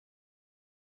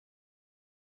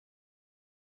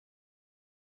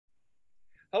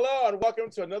Hello and welcome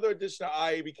to another edition of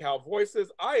IIABCal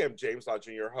Voices. I am James Lott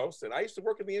Jr, your host, and I used to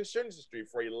work in the insurance industry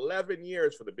for 11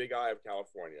 years for the Big I of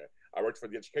California. I worked for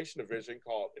the education division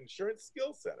called Insurance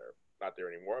Skill Center. Not there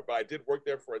anymore, but I did work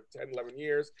there for 10, 11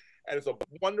 years, and it's a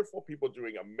wonderful people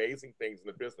doing amazing things in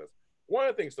the business. One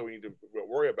of the things that we need to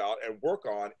worry about and work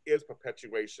on is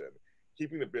perpetuation,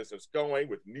 keeping the business going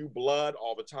with new blood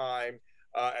all the time,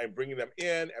 and bringing them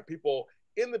in, and people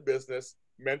in the business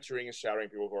mentoring and shadowing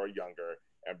people who are younger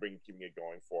and keeping it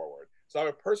going forward. So I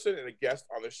have a person and a guest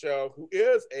on the show who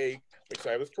is make sure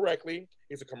I have this correctly,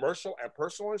 he's a commercial and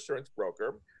personal insurance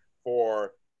broker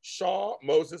for Shaw,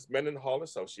 Moses, Mendenhall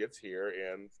Associates here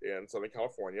in Southern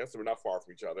California, so we're not far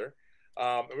from each other.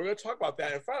 And we're going to talk about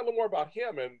that and find out a little more about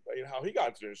him and how he got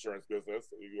into the insurance business.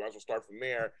 You guys will start from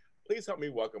there. Please help me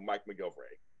welcome Mike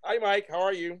MacGillivray. Hi, Mike. How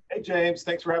are you? Hey, James.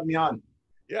 Thanks for having me on.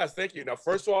 Yes, thank you. Now,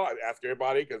 first of all, I ask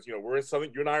everybody, because we're in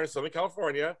Southern, you and I are in Southern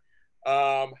California.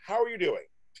 How are you doing?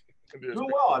 Doing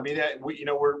well. I mean,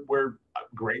 we're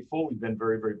grateful. We've been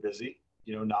very, very busy.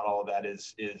 Not all of that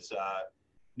is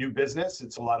new business.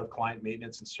 It's a lot of client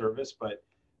maintenance and service, but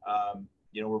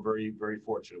we're very, very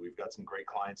fortunate. We've got some great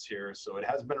clients here, so it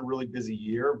has been a really busy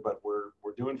year, but we're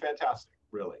doing fantastic,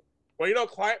 really. Well,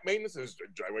 client maintenance is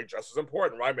just as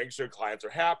important, right? Making sure clients are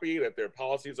happy, that their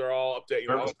policies are all updated.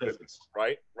 Service business.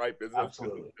 Right? Business.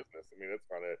 Absolutely. Business. I mean, it's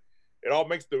it all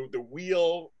makes the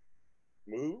wheel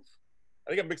move.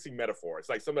 I think I'm mixing metaphors. It's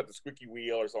like something like the squeaky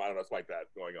wheel or something. I don't know, it's like that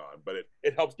going on, but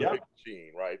it helps the big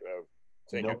machine, right?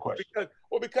 No question.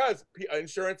 Because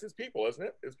insurance is people, isn't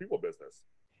it? It's people business.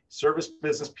 Service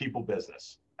business, people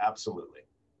business. Absolutely.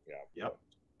 Yeah. Yep.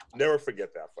 Never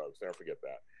forget that, folks. Never forget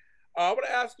that. I want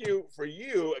to ask you,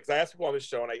 because I ask people on this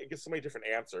show, and I get so many different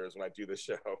answers when I do this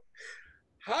show.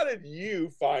 How did you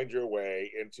find your way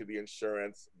into the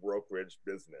insurance brokerage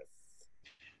business?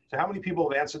 So how many people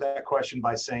have answered that question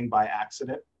by saying by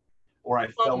accident? Or I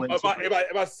fell into about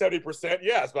 70%,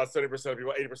 yes. About 70% of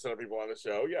people, 80% of people on the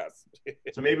show, yes.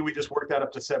 So maybe we just worked that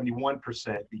up to 71%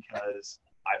 because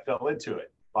I fell into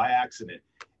it by accident.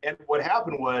 And what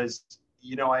happened was,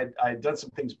 I had done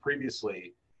some things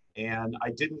previously, and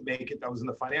I didn't make it. I was in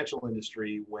the financial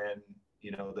industry when,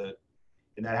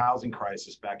 in that housing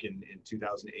crisis back in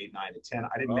 2008, 9, and 10.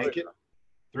 I didn't make it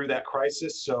through that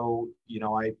crisis. So,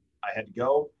 I had to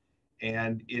go.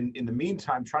 And in the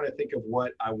meantime, trying to think of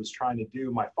what I was trying to do.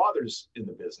 My father's in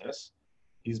the business.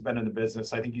 He's been in the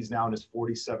business. I think he's now in his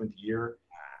 47th year.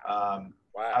 Wow.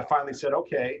 I finally said,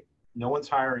 okay, no one's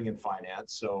hiring in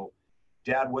finance. So,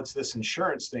 Dad, what's this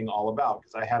insurance thing all about?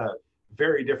 Because I had a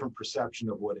very different perception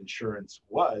of what insurance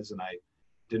was, and I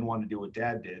didn't want to do what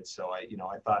Dad did. So I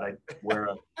thought I'd wear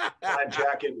a plaid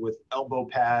jacket with elbow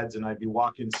pads, and I'd be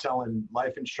walking selling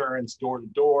life insurance door to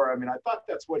door. I mean, I thought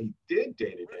that's what he did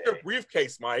day to day. Where's your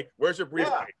briefcase, Mike? Where's your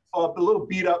briefcase? Yeah, a little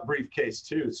beat up briefcase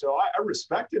too. So I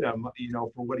respected him,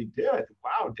 for what he did. I thought,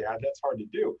 wow, Dad, that's hard to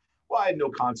do. Well, I had no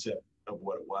concept of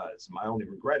what it was. My only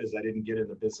regret is I didn't get in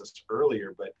the business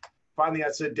earlier, but finally,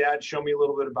 I said, Dad, show me a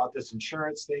little bit about this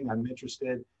insurance thing. I'm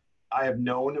interested. I have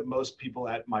known most people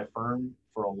at my firm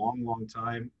for a long, long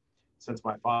time, since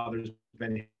my father's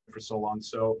been here for so long.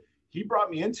 So he brought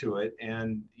me into it,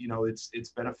 and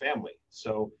it's been a family.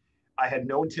 So I had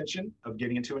no intention of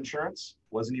getting into insurance.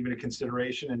 Wasn't even a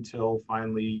consideration until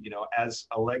finally, as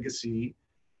a legacy,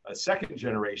 a second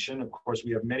generation. Of course,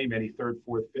 we have many, many third,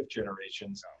 fourth, fifth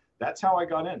generations. That's how I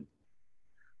got in.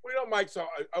 Well, Mike, so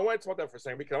I want to talk about that for a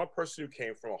second, because I'm a person who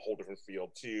came from a whole different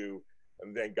field too,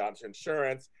 and then got into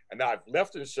insurance, and now I've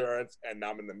left insurance, and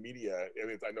now I'm in the media.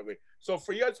 So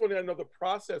for you, I just want to know the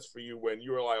process for you when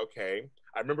you were like, okay,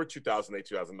 I remember 2008,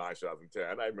 2009,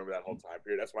 2010. I remember that whole time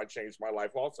period. That's when I changed my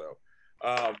life also,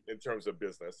 in terms of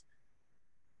business.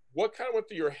 What kind of went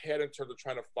through your head in terms of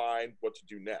trying to find what to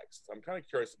do next? I'm kind of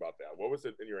curious about that. What was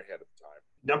it in your head at the time?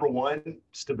 Number one,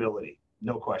 stability.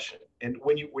 No question. And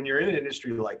when you're in an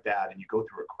industry like that and you go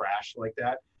through a crash like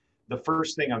that, the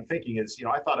first thing I'm thinking is,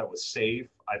 I thought I was safe.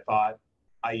 I thought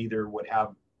I either would have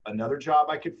another job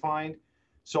I could find.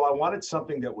 So I wanted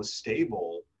something that was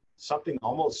stable, something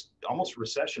almost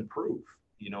recession proof,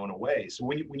 in a way. So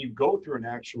when you go through an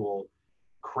actual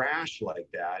crash like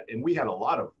that, and we had a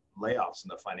lot of layoffs in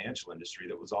the financial industry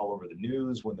that was all over the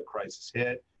news when the crisis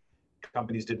hit,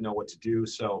 companies didn't know what to do.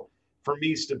 So for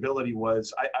me, stability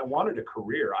was, I wanted a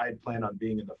career. I had planned on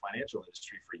being in the financial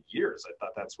industry for years. I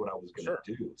thought that's what I was going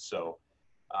to do. So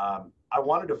I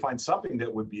wanted to find something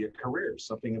that would be a career,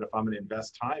 something that if I'm going to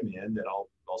invest time in, that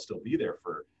I'll still be there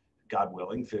for, God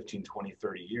willing, 15, 20,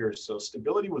 30 years. So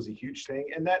stability was a huge thing.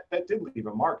 And that did leave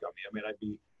a mark on me. I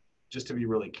mean, just to be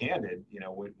really candid,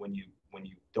 when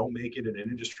you don't make it in an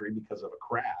industry because of a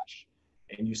crash,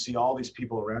 and you see all these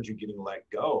people around you getting let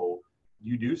go,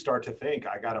 you do start to think,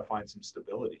 I got to find some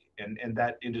stability. And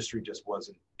that industry just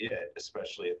wasn't it,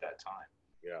 especially at that time.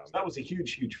 Yeah. So that was a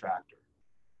huge, huge factor.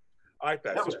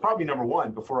 That was probably number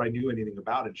one before I knew anything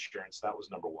about insurance. That was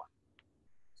number one.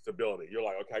 Stability. You're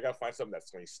like, okay, I got to find something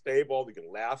that's going to be stable, that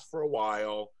can last for a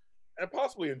while, and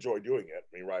possibly enjoy doing it.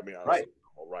 I mean, right? I mean, honestly,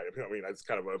 right. I mean, that's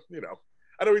kind of a,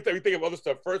 I know we think of other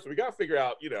stuff first, but we got to figure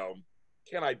out,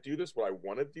 can I do this? Would I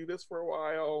want to do this for a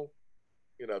while?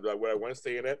 Would I want to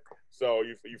stay in it? So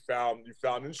you found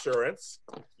insurance.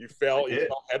 You fell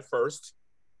head first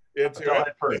into it.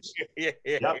 Head first. Yeah.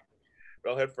 Yep.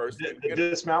 Fell head first. The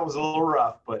dismount was a little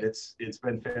rough, but it's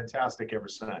been fantastic ever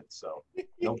since. So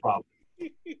no problem.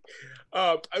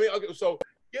 I mean, okay, so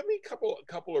give me a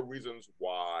couple of reasons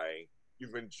why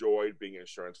you've enjoyed being in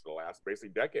insurance for the last basically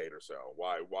decade or so.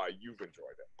 Why you've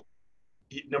enjoyed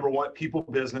it? Number one, people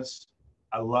business.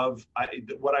 What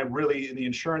I really, in the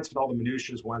insurance and all the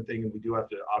minutiae is one thing, and we do have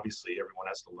to, obviously, everyone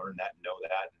has to learn that and know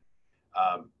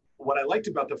that. What I liked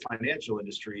about the financial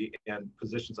industry and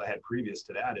positions I had previous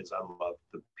to that is I love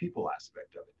the people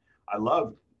aspect of it. I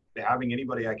love having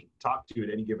anybody I can talk to at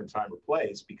any given time or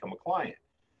place become a client.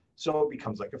 So it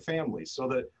becomes like a family. So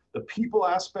the people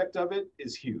aspect of it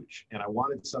is huge. And I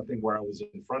wanted something where I was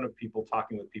in front of people,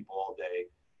 talking with people all day.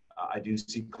 I do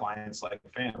see clients like a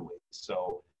family.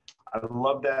 So I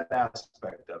love that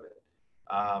aspect of it.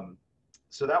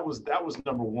 So that was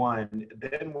number one.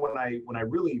 Then when I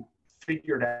really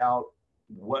figured out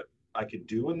what I could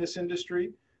do in this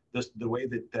industry, the way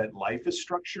that life is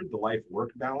structured, the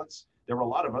life-work balance, there were a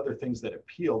lot of other things that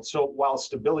appealed. So while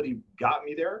stability got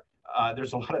me there,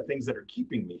 there's a lot of things that are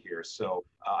keeping me here. So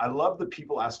I love the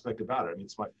people aspect about it. I mean,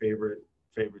 it's my favorite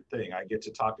thing. I get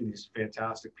to talk to these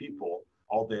fantastic people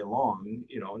all day long,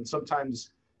 and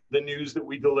sometimes the news that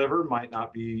we deliver might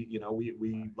not be,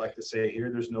 we like to say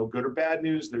here, there's no good or bad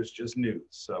news, there's just news.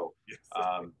 So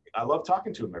I love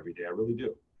talking to them every day. I really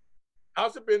do.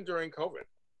 How's it been during COVID?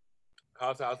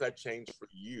 How's that changed for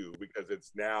you? Because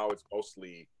it's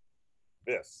mostly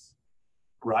this.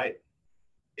 Right.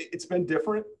 It's been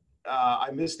different. I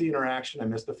miss the interaction. I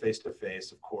miss the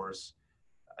face-to-face, of course.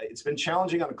 It's been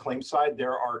challenging on the claim side.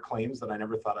 There are claims that I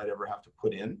never thought I'd ever have to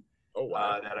put in. Oh,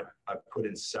 wow. That I've put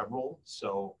in several.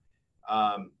 So,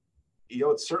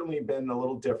 it's certainly been a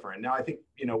little different. Now, I think,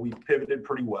 we've pivoted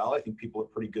pretty well. I think people are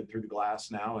pretty good through the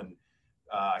glass now. And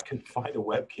I couldn't find a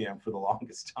webcam for the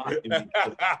longest time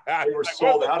because they were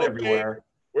sold out everywhere.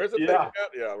 Where's the thing at?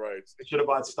 Yeah, right. Should have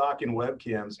bought stock in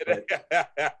webcams. But,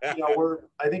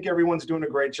 I think everyone's doing a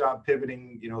great job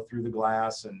pivoting, through the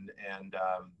glass. And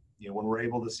when we're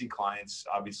able to see clients,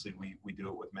 obviously we do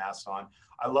it with masks on.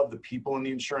 I love the people in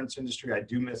the insurance industry. I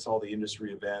do miss all the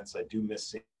industry events. I do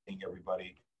miss seeing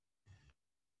everybody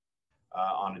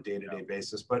on a day-to-day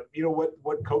basis. But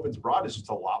what COVID's brought is just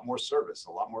a lot more service,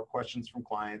 a lot more questions from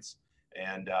clients,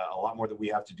 and a lot more that we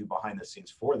have to do behind the scenes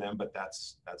for them. But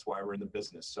that's why we're in the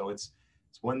business. So it's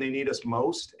when they need us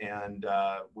most, and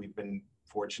we've been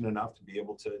fortunate enough to be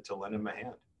able to lend them a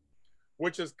hand.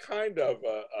 Which is kind of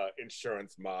an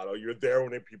insurance motto. You're there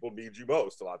when people need you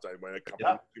most. A lot of times when a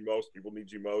company needs you most, people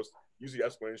need you most. Usually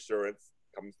that's when insurance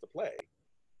comes to play.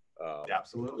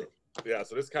 Absolutely. Yeah,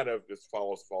 so this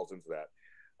falls into that.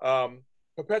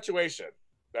 Perpetuation.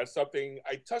 That's something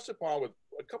I touched upon with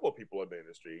a couple of people in the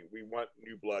industry. We want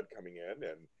new blood coming in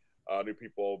and new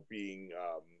people being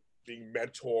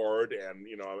mentored and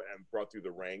brought through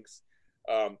the ranks.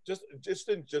 In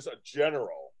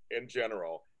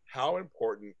general, how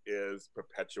important is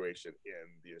perpetuation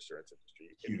in the insurance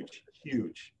industry?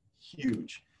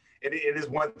 Huge. It is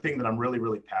one thing that I'm really,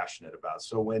 really passionate about.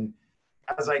 So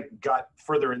as I got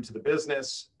further into the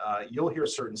business, you'll hear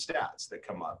certain stats that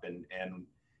come up, and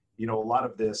a lot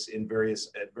of this at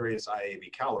various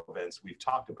IIABCal events, we've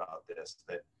talked about this,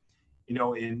 that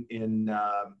in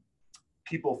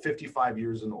people 55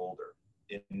 years and older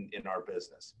in our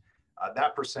business,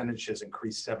 that percentage has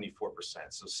increased 74%.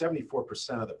 So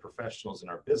 74% of the professionals in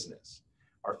our business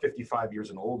are 55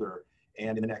 years and older.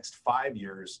 And in the next 5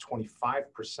 years,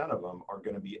 25% of them are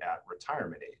going to be at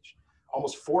retirement age.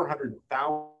 Almost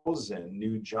 400,000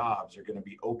 new jobs are going to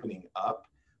be opening up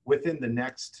within the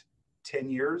next 10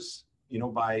 years,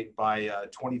 by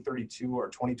 2032 or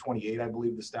 2028, I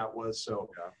believe the stat was. So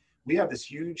we have this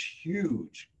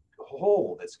huge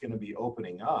hole that's going to be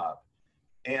opening up.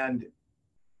 And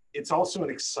it's also an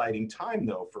exciting time,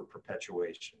 though, for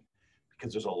perpetuation,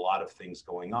 because there's a lot of things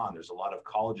going on. There's a lot of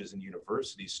colleges and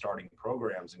universities starting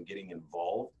programs and getting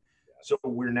involved. So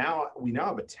we now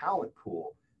have a talent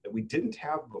pool that we didn't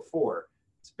have before.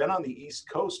 It's been on the East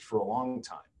Coast for a long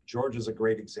time. Georgia's a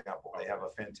great example. They have a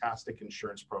fantastic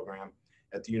insurance program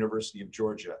at the University of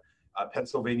Georgia.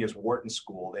 Pennsylvania's Wharton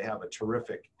School, they have a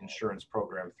terrific insurance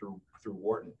program through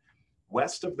Wharton.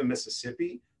 West of the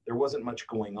Mississippi, there wasn't much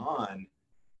going on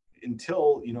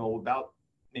until, about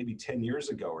maybe 10 years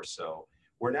ago or so,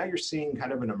 where now you're seeing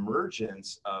kind of an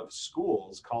emergence of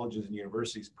schools, colleges, and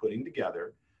universities putting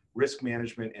together risk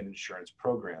management and insurance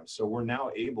programs. So we're now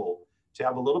able to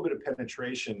have a little bit of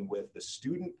penetration with the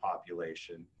student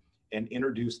population and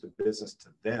introduce the business to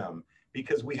them,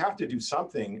 because we have to do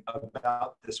something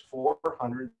about this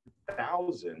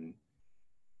 400,000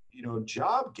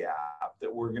 job gap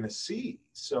that we're going to see.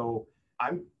 So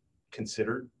I'm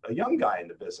considered a young guy in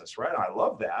the business, right? I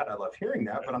love that. I love hearing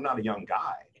that, but I'm not a young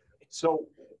guy. So,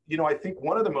 I think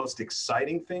one of the most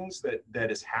exciting things that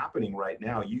is happening right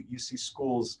now, you see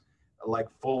schools like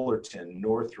Fullerton,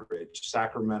 Northridge,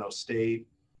 Sacramento State,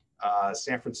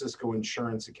 San Francisco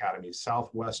Insurance Academy,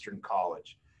 Southwestern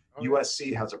College.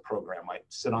 USC has a program. I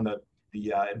sit on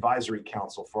the advisory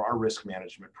council for our risk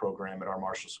management program at our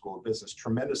Marshall School of Business.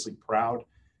 Tremendously proud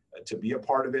to be a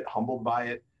part of it, humbled by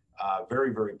it,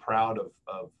 very, very proud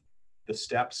of the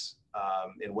steps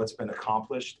and what's been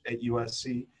accomplished at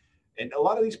USC. And a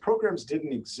lot of these programs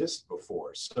didn't exist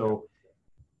before. So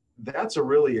that's a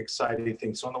really exciting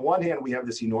thing. So on the one hand, we have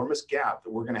this enormous gap that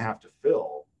we're going to have to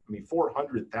fill.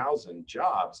 400,000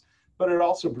 jobs, but it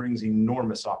also brings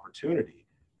enormous opportunity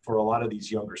for a lot of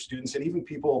these younger students and even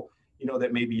people,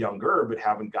 that may be younger but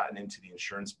haven't gotten into the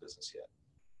insurance business yet.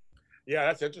 Yeah,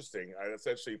 that's interesting. I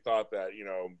essentially thought that,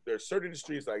 there's certain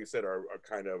industries, like I said, are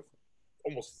kind of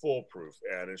almost foolproof,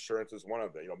 and insurance is one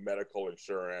of them. Medical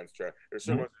insurance. There's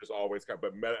certain ones there's always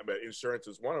but insurance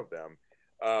is one of them.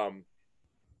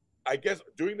 I guess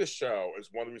doing this show is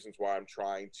one of the reasons why I'm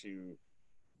trying to,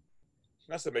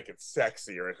 not to make it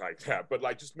sexy or anything like that, but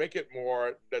just make it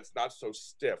more that's not so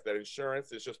stiff, that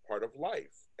insurance is just part of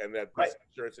life, and that this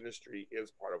insurance industry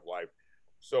is part of life.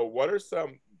 So what are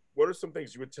some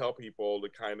things you would tell people to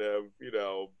kind of,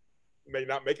 may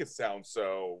not make it sound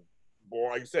so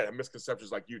boring? Like you said,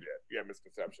 misconceptions like you did. Yeah,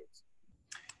 misconceptions.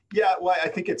 Yeah, well, I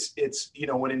think it's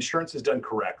when insurance is done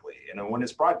correctly, when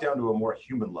it's brought down to a more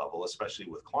human level, especially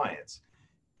with clients,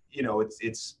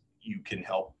 it's you can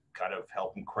help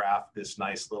them craft this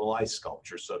nice little ice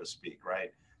sculpture, so to speak,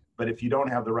 right? But if you don't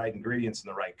have the right ingredients and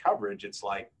the right coverage, it's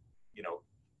like,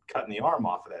 cutting the arm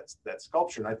off of that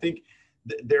sculpture. And I think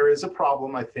there is a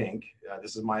problem, I think,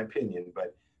 this is my opinion,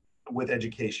 but with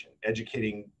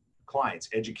educating clients,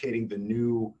 educating the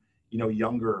new,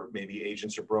 younger maybe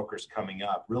agents or brokers coming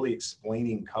up, really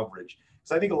explaining coverage.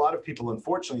 Because I think a lot of people,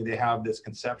 unfortunately, they have this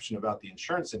conception about the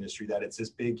insurance industry that it's this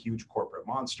big, huge corporate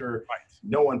monster. Right.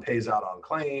 No one pays out on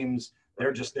claims.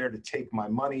 They're just there to take my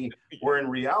money. Where in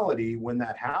reality, when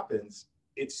that happens,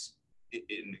 it's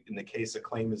in the case a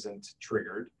claim isn't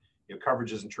triggered,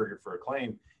 coverage isn't triggered for a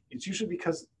claim, it's usually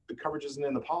because the coverage isn't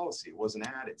in the policy. It wasn't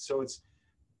added. So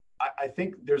I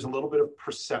think there's a little bit of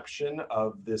perception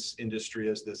of this industry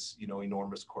as this,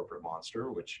 enormous corporate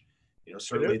monster, which,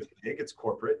 certainly it's big, it's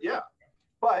corporate. Yeah.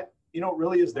 But, it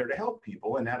really is there to help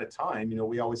people. And at a time,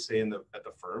 we always say at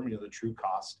the firm, the true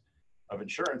cost of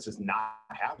insurance is not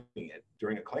having it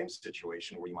during a claim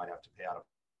situation where you might have to pay out of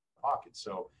pocket.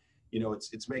 So,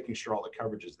 it's making sure all the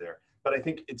coverage is there. But I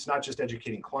think it's not just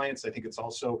educating clients. I think it's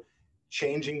also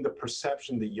changing the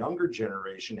perception the younger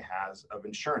generation has of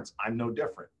insurance. I'm no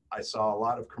different. I saw a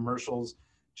lot of commercials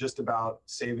just about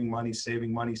saving money.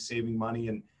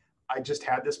 And I just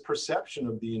had this perception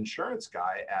of the insurance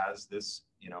guy as this,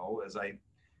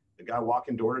 the guy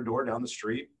walking door to door down the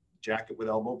street, jacket with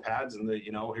elbow pads, and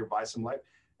here, buy some life.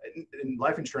 In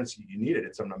life insurance, you need it.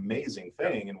 It's an amazing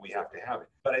thing, and we have to have it.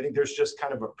 But I think there's just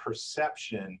kind of a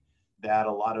perception that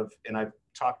and I've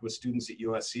talked with students at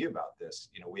USC about this.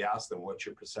 We ask them, what's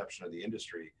your perception of the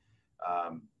industry?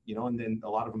 And then a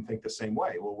lot of them think the same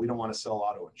way. Well, we don't want to sell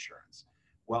auto insurance.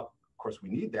 Well, of course we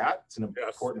need that. It's an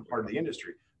important part of the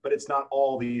industry, but it's not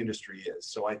all the industry is.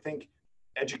 So I think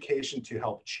education to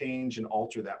help change and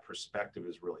alter that perspective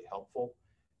is really helpful.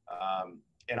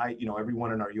 And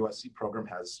everyone in our USC program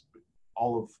has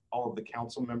all of the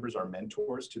council members are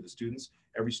mentors to the students.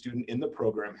 Every student in the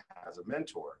program has a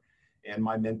mentor. And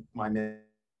my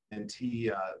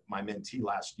mentee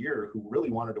last year, who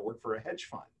really wanted to work for a hedge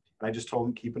fund, and I just told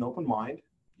him, keep an open mind,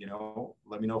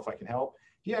 let me know if I can help.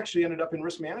 He actually ended up in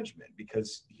risk management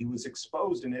because he was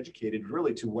exposed and educated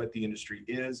really to what the industry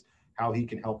is, how he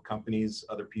can help companies,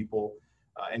 other people,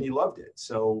 and he loved it.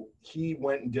 So he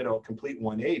went and did a complete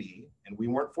 180, and we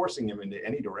weren't forcing him into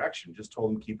any direction, just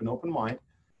told him, keep an open mind.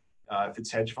 If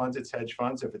it's hedge funds, it's hedge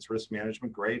funds. If it's risk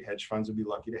management, great. Hedge funds would be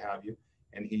lucky to have you.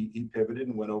 and he pivoted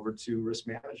and went over to risk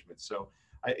management. So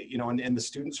and the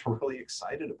students are really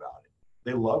excited about it.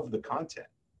 They love the content,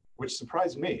 which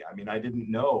surprised me. I mean, I didn't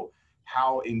know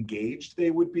how engaged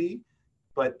they would be,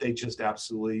 but they just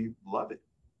absolutely love it.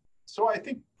 So I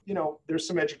think, there's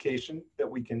some education that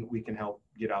we can help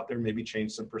get out there, maybe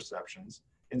change some perceptions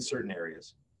in certain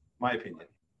areas, my opinion.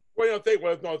 Well,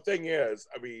 the thing is,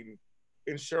 I mean,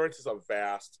 insurance is a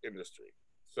vast industry.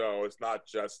 So it's not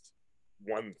just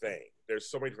one thing. There's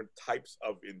so many different types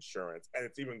of insurance, and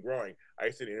it's even growing. I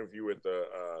used to interview with the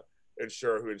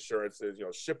insurer who insures,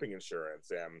 shipping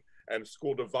insurance and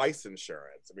school device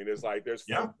insurance. I mean, there's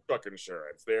food truck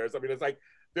insurance.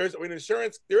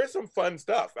 Insurance. There is some fun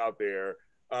stuff out there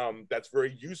that's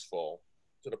very useful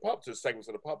to to segments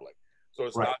of the public. So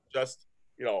it's not just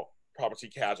property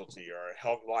casualty or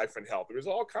health, life and health. There's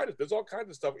all kinds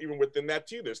of stuff even within that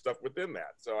too. There's stuff within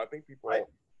that. So I think people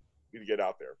need to get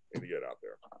out there.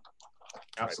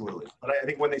 Absolutely. But I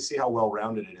think when they see how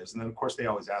well-rounded it is, and then of course they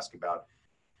always ask about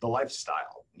the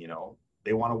lifestyle,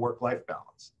 they want a work-life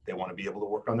balance. They want to be able to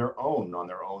work on their own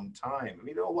time. I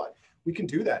mean, we can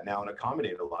do that now and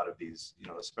accommodate a lot of these,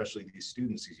 especially these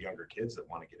students, these younger kids that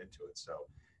want to get into it. So,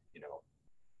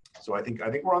 so I think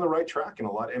we're on the right track in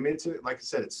a lot. I mean, like I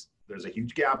said, there's a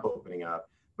huge gap opening up,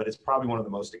 but it's probably one of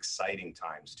the most exciting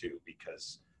times too,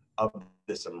 because of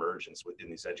this emergence within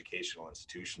these educational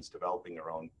institutions developing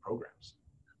their own programs.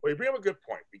 Well, you bring up a good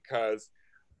point, because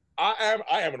I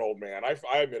am an old man.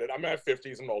 I admit it. I'm in my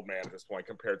 50s. I'm an old man at this point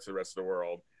compared to the rest of the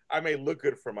world. I may look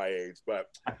good for my age, but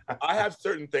I have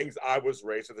certain things. I was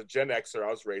raised as a Gen Xer.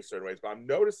 I was raised certain ways, but I'm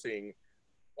noticing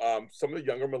some of the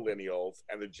younger millennials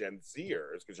and the Gen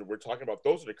Zers, because we're talking about,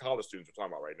 those are the college students we're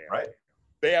talking about right now. Right.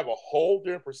 They have a whole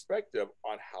different perspective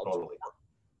on how to work.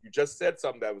 You just said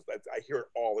something that I hear it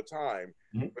all the time,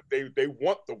 but they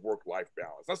want the work-life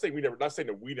balance. Not saying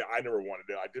that I never wanted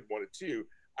it. I did want it too.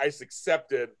 I just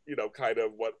accepted, kind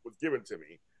of what was given to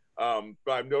me.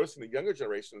 But I'm noticing the younger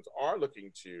generations are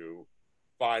looking to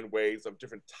find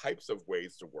different types of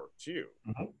ways to work too.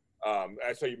 And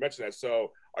so you mentioned that.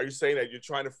 So are you saying that you're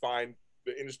trying to find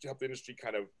help the industry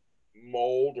kind of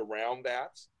mold around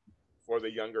that for the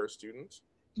younger students?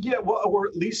 Yeah, well, or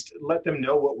at least let them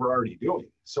know what we're already doing.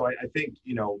 So I think,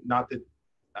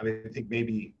 I think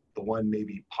maybe the one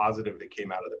positive that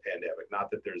came out of the pandemic,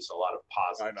 not that there's a lot of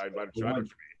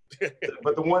positives.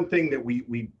 But the one thing that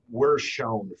we were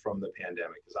shown from the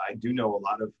pandemic is, I do know a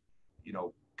lot of,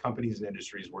 companies and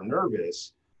industries were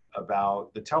nervous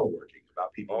about the teleworking,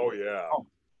 about people. Oh, yeah.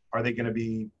 Are they going to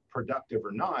be productive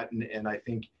or not? And I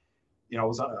think, I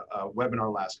was on a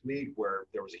webinar last week where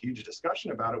there was a huge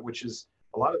discussion about it, which is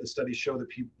a lot of the studies show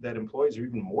that employees are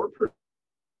even more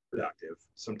productive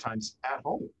sometimes at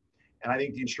home. And I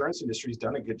think the insurance industry has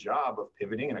done a good job of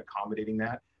pivoting and accommodating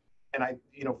that. And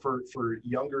for the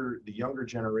younger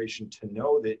generation to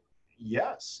know that,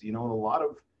 yes, a lot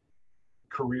of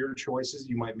career choices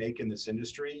you might make in this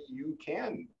industry, you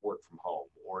can work from home.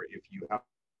 Or if you have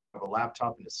a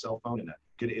laptop and a cell phone and a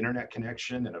good internet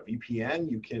connection and a VPN,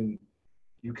 you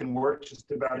can work just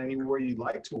about anywhere you'd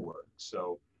like to work.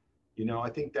 So, I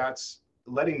think that's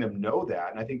letting them know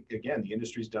that. And I think, again, the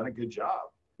industry's done a good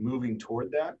job moving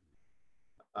toward that.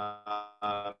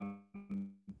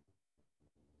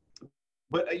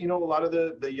 But, a lot of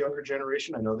the younger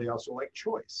generation, I know they also like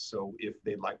choice. So if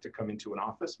they'd like to come into an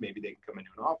office, maybe they can come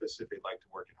into an office. If they'd like to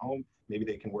work at home, maybe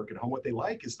they can work at home. What they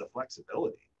like is the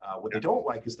flexibility. What they don't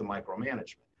like is the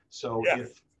micromanagement. So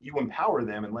if you empower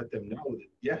them and let them know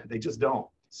that, they just don't.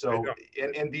 So,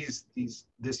 and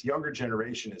this younger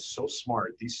generation is so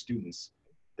smart. These students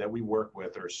that we work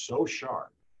with are so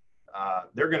sharp.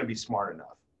 They're going to be smart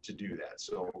enough to do that.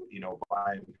 So,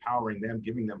 by empowering them,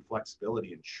 giving them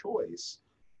flexibility and choice,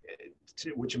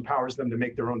 which empowers them to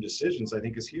make their own decisions, I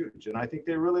think is huge. And I think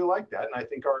they really like that. And I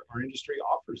think our industry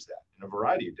offers that in a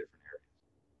variety of different areas.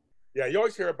 Yeah, you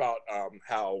always hear about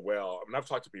how I've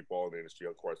talked to people in the industry,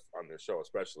 of course, on this show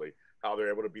especially, how they're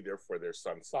able to be there for their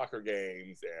son's soccer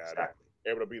games and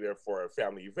able to be there for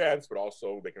family events, but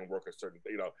also they can work a certain,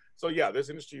 So yeah, this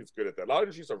industry is good at that. A lot of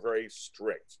industries are very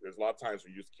strict. There's a lot of times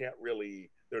where you just can't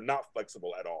they're not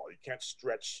flexible at all. You can't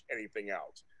stretch anything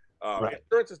out.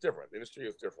 Insurance is different. The industry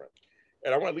is different.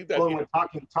 And I want to leave that. Well, when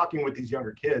talking with these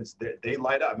younger kids, they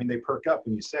light up. I mean, they perk up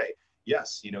when you say,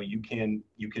 yes, you can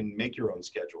make your own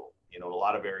schedule. In a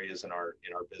lot of areas in our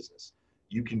business,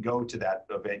 you can go to that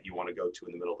event you want to go to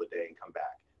in the middle of the day and come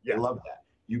back. They love that.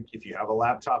 If you have a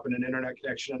laptop and an internet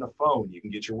connection and a phone, you can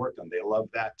get your work done. They love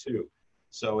that too.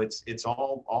 So it's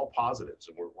all positives,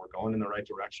 and we're going in the right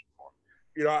direction for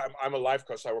them. I'm a life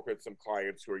coach. So I work with some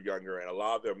clients who are younger, and a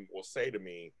lot of them will say to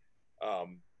me,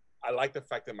 I I like the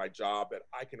fact that my job that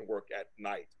I can work at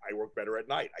night. I work better at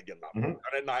night. I get a lot more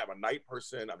done at night. I'm a night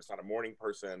person. I'm just not a morning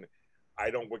person. I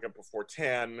don't wake up before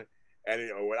 10.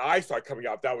 And when I started coming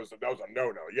out, that was a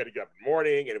no-no. You had to get up in the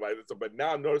morning. But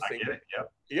now I'm noticing. I get it.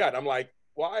 Yep. Yeah, and I'm like,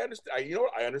 well, I understand. You know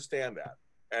what? I understand that.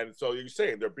 And so you're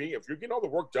saying if you're getting all the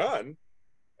work done,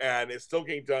 and it's still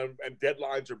getting done, and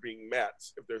deadlines are being met,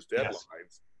 if there's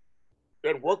deadlines,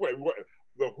 then work.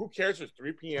 Well, who cares if it's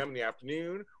 3 p.m. in the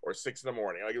afternoon or 6 in the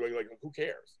morning? Like who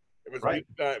cares? If it's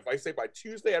if I say by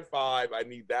Tuesday at 5, I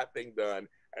need that thing done,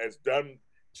 and it's done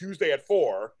Tuesday at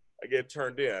 4, I get it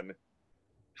turned in.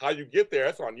 How you get there,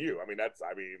 that's on you.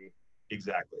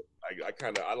 Exactly.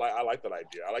 I like that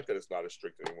idea. I like that it's not as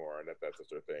strict anymore, and that's a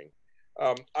sort of thing.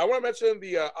 I want to mention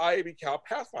the IIABCal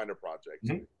Pathfinder project.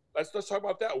 Let's talk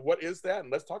about that. What is that?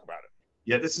 And let's talk about it.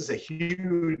 Yeah, this is a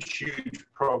huge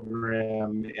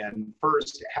program. And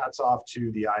first, hats off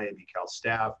to the IIABCal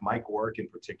staff, Mike Warwick in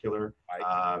particular,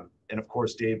 and of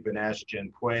course, Dave Benesh,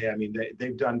 Jen Pue. I mean,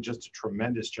 they've done just a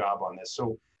tremendous job on this.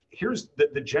 So here's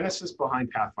the genesis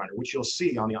behind Pathfinder, which you'll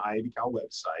see on the IIABCal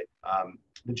website.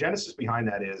 The genesis behind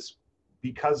that is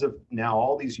because of now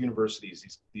all these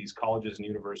universities, these colleges and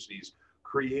universities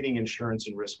creating insurance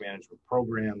and risk management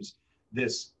programs,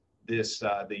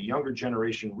 the younger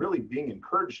generation really being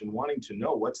encouraged and wanting to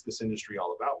know what's this industry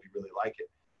all about. We really like it.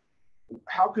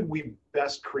 How could we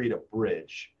best create a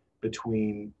bridge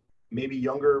between maybe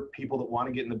younger people that want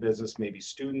to get in the business, maybe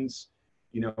students,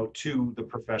 to the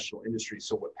professional industry?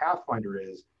 So what Pathfinder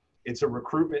is, it's a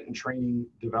recruitment and training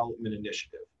development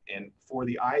initiative. And for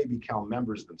the IIABCal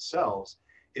members themselves,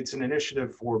 it's an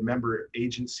initiative for member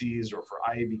agencies or for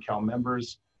IIABCal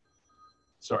members.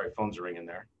 Sorry, phones are ringing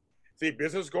there. See,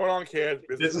 business going on, kids.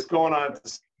 Business going on at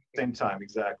the same time,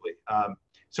 exactly.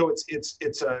 So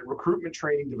it's a recruitment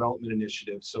training development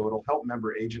initiative. So it'll help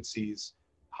member agencies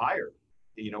hire,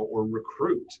 or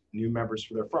recruit new members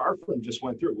for their firm. Our firm just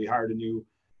went through it. We hired a new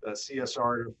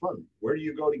CSR at a firm. Where do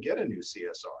you go to get a new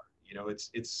CSR?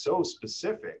 It's so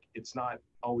specific. It's not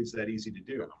always that easy to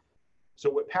do.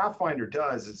 So what Pathfinder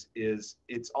does is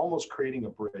it's almost creating a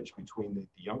bridge between the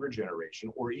younger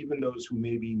generation, or even those who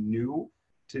may be new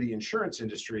to the insurance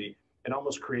industry, and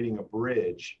almost creating a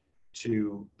bridge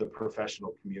to the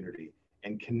professional community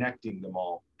and connecting them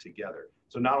all together.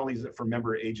 So not only is it for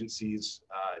member agencies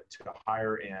to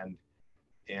hire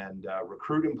and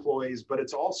recruit employees, but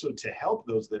it's also to help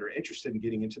those that are interested in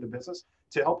getting into the business,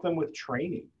 to help them with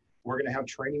training. We're going to have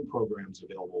training programs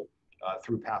available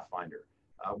through Pathfinder.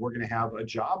 We're going to have a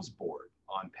jobs board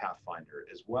on Pathfinder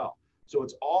as well. So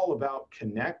it's all about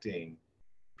connecting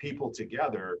people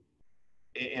together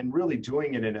and really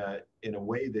doing it in a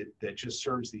way that just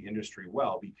serves the industry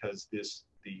well, because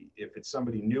if it's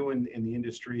somebody new in the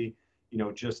industry,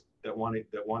 just that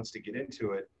wants to get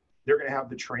into it, they're going to have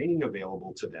the training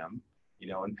available to them,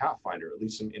 in Pathfinder, at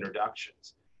least some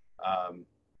introductions.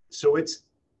 So it's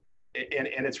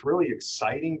really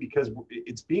exciting because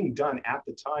it's being done at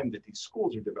the time that these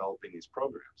schools are developing these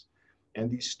programs,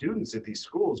 and these students at these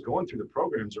schools going through the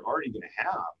programs are already going to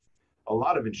have a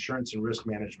lot of insurance and risk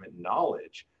management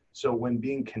knowledge. So when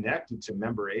being connected to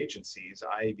member agencies,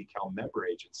 IIABCal member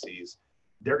agencies,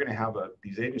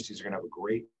 these agencies are going to have a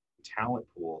great talent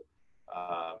pool,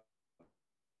 of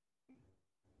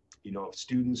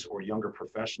students or younger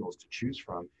professionals to choose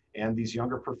from. And these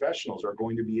younger professionals are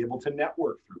going to be able to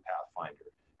network through Pathfinder,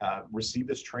 receive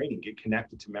this training, get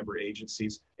connected to member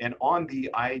agencies. And on the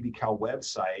IIABCal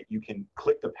website, you can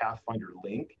click the Pathfinder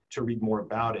link to read more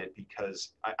about it,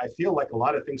 because I feel like a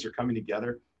lot of things are coming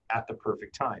together at the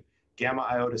perfect time. Gamma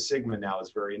Iota Sigma now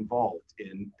is very involved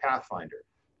in Pathfinder.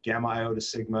 Gamma Iota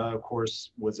Sigma, of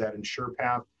course, was at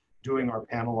InsurePath doing our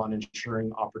panel on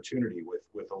insuring opportunity with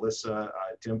Alyssa,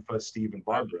 Dimfa, Steve, and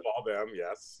Barbara. All them,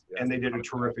 yes. And they did a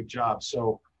terrific job.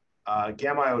 So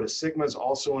Gamma Iota Sigma is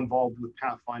also involved with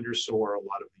Pathfinder, so are a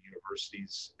lot of the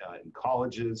universities and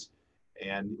colleges.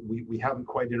 And we haven't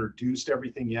quite introduced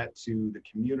everything yet to the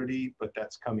community, but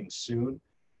that's coming soon.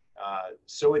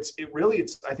 So I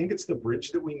think it's the bridge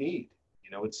that we need.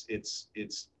 And I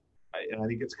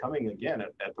think it's coming again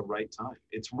at the right time.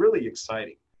 It's really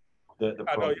exciting.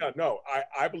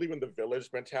 I believe in the village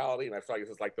mentality, and I feel like this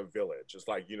is like the village. It's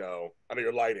like, I know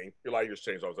your lighting just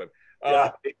changed all of a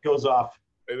sudden. It goes off.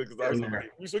 So we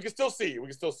can still see you.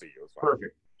 It's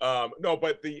perfect. No,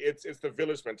 but it's the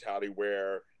village mentality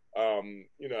where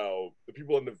the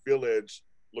people in the village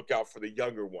look out for the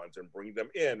younger ones and bring them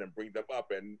in and bring them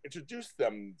up and introduce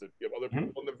them to other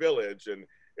people in the village. And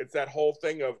it's that whole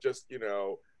thing of just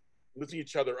lifting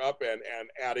each other up and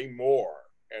adding more.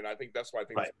 And I think that's why I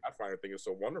think this Pathfinder thing is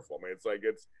so wonderful. I mean, it's like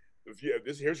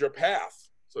here's your path.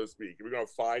 so to speak. We're going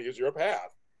to find is your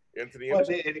path into the Well,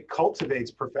 industry. it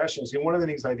cultivates professionals. And one of the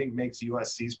things I think makes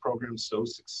USC's program so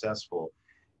successful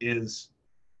is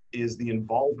the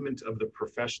involvement of the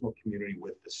professional community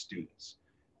with the students.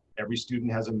 Every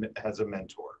student has a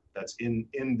mentor that's in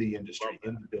the industry,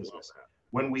 in the business.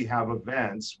 When we have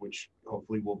events, which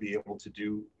hopefully we'll be able to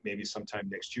do maybe sometime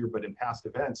next year, but in past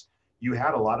events, you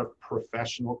had a lot of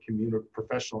professional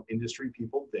industry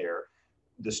people there.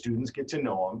 The students get to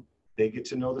know them. They get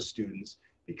to know the students.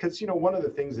 Because, one of the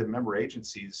things that member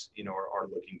agencies, are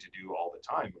looking to do all the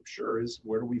time, I'm sure, is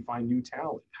where do we find new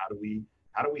talent? How do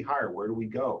we hire? Where do we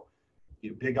go?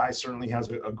 Big Eye certainly has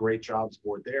a great jobs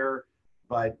board there,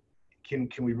 but can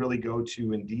we really go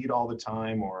to Indeed all the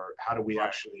time, or how do we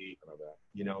actually,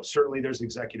 certainly there's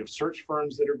executive search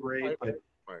firms that are great,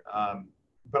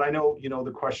 but I know,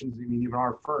 the questions, even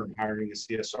our firm hiring a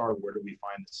CSR, where do we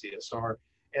find the CSR?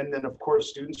 And then, of course,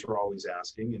 students are always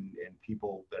asking, and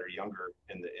people that are younger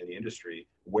in the industry,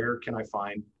 where can I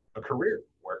find a career?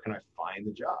 Where can I find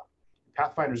the job?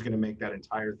 Pathfinder is going to make that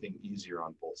entire thing easier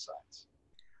on both sides.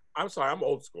 I'm sorry, I'm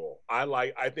old school. I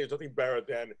think there's nothing better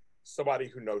than somebody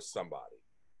who knows somebody.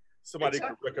 Somebody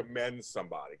who recommends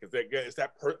somebody, because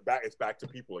it's back to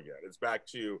people again. It's back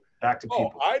to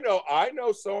people. I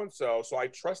know so and so I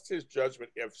trust his judgment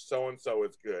if so and so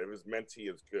is good, if his mentee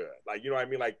is good. Like, you know what I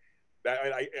mean? Like,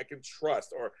 that I can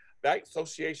trust, or that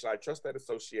association, I trust that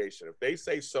association. If they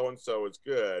say so-and-so is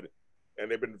good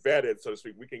and they've been vetted, so to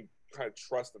speak, we can kind of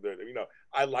trust that,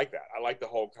 I like that. I like the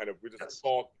whole kind of, we're just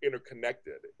all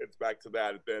interconnected. It's back to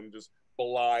that than just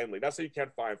blindly. Not saying you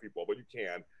can't find people, but you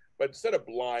can. But instead of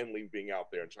blindly being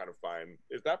out there and trying to find,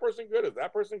 is that person good? Is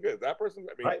that person good? Is that person,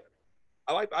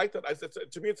 I like that. I said,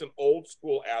 to me, it's an old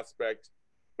school aspect,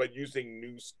 but using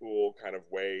new school kind of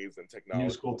ways and technology.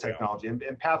 New school technology. And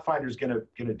Pathfinder is going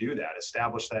to do that,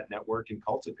 establish that network and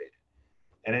cultivate it.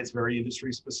 And it's very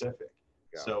industry specific.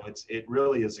 Yeah. So it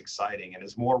really is exciting. And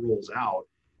as more rolls out,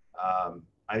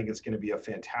 I think it's going to be a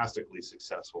fantastically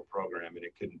successful program. And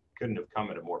it couldn't have come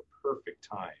at a more perfect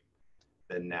time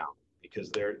than now,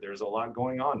 because there's a lot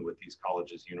going on with these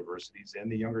colleges, universities,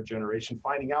 and the younger generation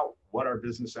finding out what our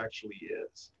business actually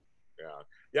is.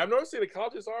 Yeah, I'm noticing the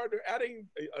colleges they're adding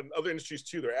other industries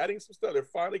too. They're adding some stuff. They're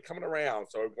finally coming around.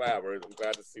 So I'm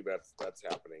glad to see that's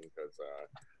happening, because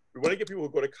we want to give people who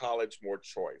go to college more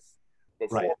choice.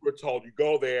 Before we're told you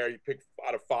go there, you pick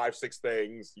out of 5-6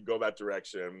 things, you go that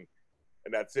direction,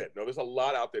 and that's it. No, there's a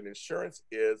lot out there, and insurance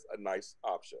is a nice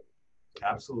option.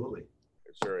 Absolutely.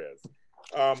 It sure is.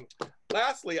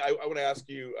 Lastly, I want to ask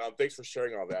you, thanks for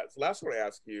sharing all that. So last, I want to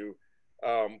ask you,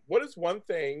 what is one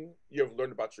thing you have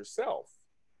learned about yourself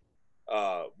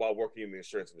while working in the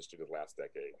insurance industry this last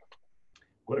decade?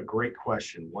 What a great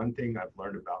question. One thing I've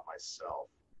learned about myself.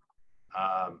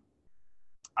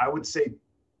 I would say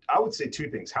 2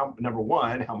 things. Number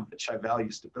one, how much I value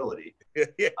stability.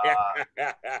 And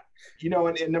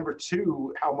number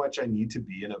 2, how much I need to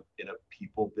be in a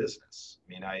people business. I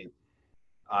mean, I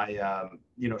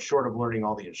short of learning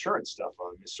all the insurance stuff,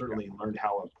 I certainly learned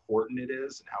how important it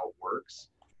is and how it works.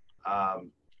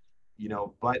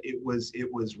 But it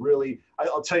was really,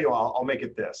 I'll tell you, I'll make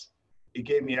it this. It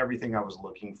gave me everything I was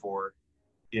looking for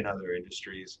in other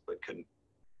industries, but couldn't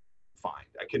find.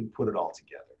 I couldn't put it all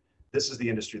together. This is the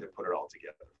industry that put it all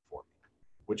together for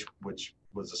me, which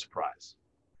was a surprise.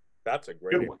 That's a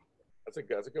great one. That's a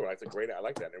good one. That's a great, I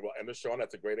like that. And we'll end the show on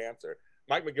that's a great answer.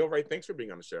 Mike MacGillivray, thanks for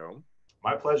being on the show.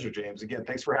 My pleasure, James. Again,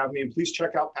 thanks for having me. And please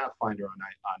check out Pathfinder on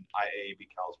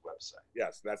IIABCal's website.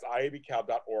 Yes, that's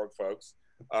IIABCal.org, folks.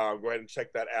 Go ahead and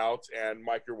check that out. And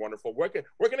Mike, you're wonderful. Where can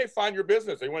they find your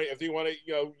business? If they want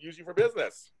to use you for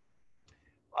business.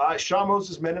 Shaw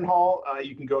Moses Mendenhall.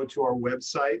 You can go to our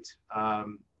website.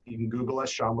 You can Google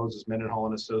us, Shaw Moses Mendenhall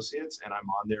and Associates, and I'm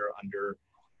on there under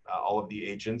all of the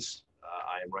agents.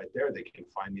 I am right there. They can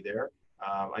find me there.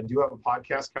 I do have a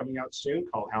podcast coming out soon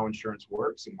called How Insurance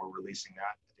Works, and we're releasing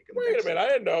that. I think Wait a minute, I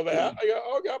didn't know that.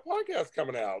 I got podcasts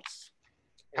coming out.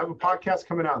 I have a podcast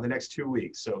coming out in the next 2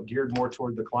 weeks, so geared more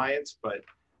toward the clients, but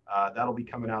that'll be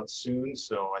coming out soon.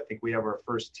 So I think we have our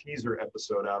first teaser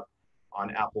episode up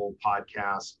on Apple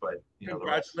Podcasts. But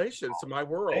congratulations to my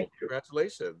world!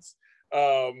 Congratulations.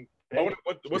 What's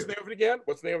the name of it again?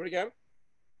 What's the name of it again?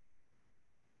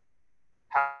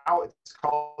 It's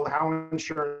called How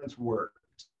Insurance Works.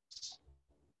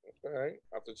 Okay,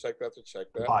 I have to check that.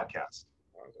 Podcast.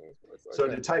 Okay. So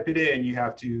to type it in, you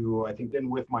have to, I think, then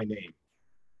with my name.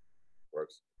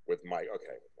 Works with Mike.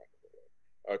 Okay.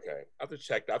 I have to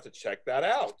check that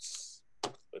out.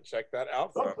 Check that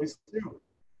out. Oh, please do.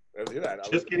 Let's do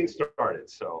that. Just getting started.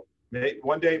 So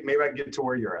one day, maybe I can get to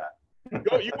where you're at.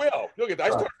 You will. You'll get that. I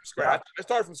started from scratch. I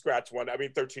started from scratch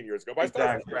 13 years ago. But I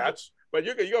started from scratch. But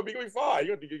you're gonna be fine.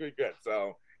 You're gonna be good.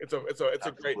 So it's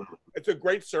a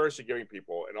great service you're giving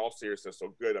people in all seriousness.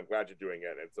 So good. I'm glad you're doing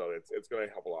it. And so it's gonna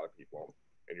help a lot of people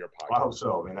in your podcast. I hope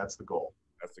so. I mean, that's the goal.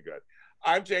 That's the good.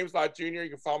 I'm James Lott Jr. You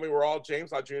can follow me. We're all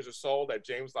James Lott Jr.'s are sold at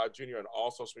James Lott Jr. on all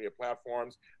social media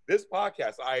platforms. This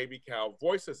podcast, IIABCal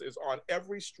Voices, is on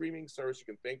every streaming service you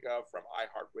can think of, from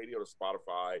iHeartRadio to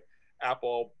Spotify,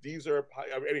 Apple, Deezer,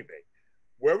 anything.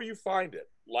 Wherever you find it,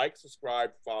 like,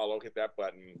 subscribe, follow, hit that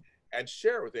button, and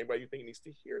share it with anybody you think needs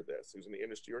to hear this, who's in the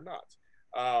industry or not.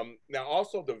 Now,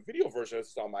 also, the video version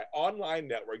is on my online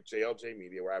network, JLJ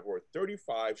Media, where I have over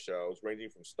 35 shows ranging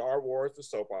from Star Wars to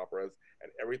soap operas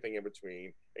and everything in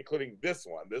between, including this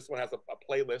one. This one has a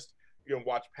playlist. You can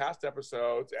watch past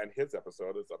episodes, and his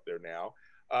episode is up there now.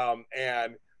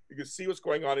 And you can see what's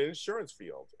going on in insurance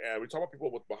field. And we talk about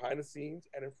people with behind the scenes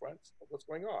and in front of what's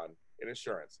going on in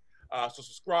insurance. So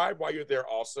subscribe while you're there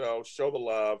also. Show the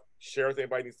love. Share with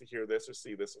anybody who needs to hear this or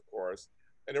see this, of course.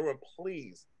 And everyone,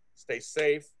 please stay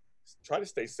safe. Try to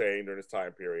stay sane during this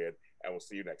time period. And we'll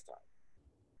see you next time.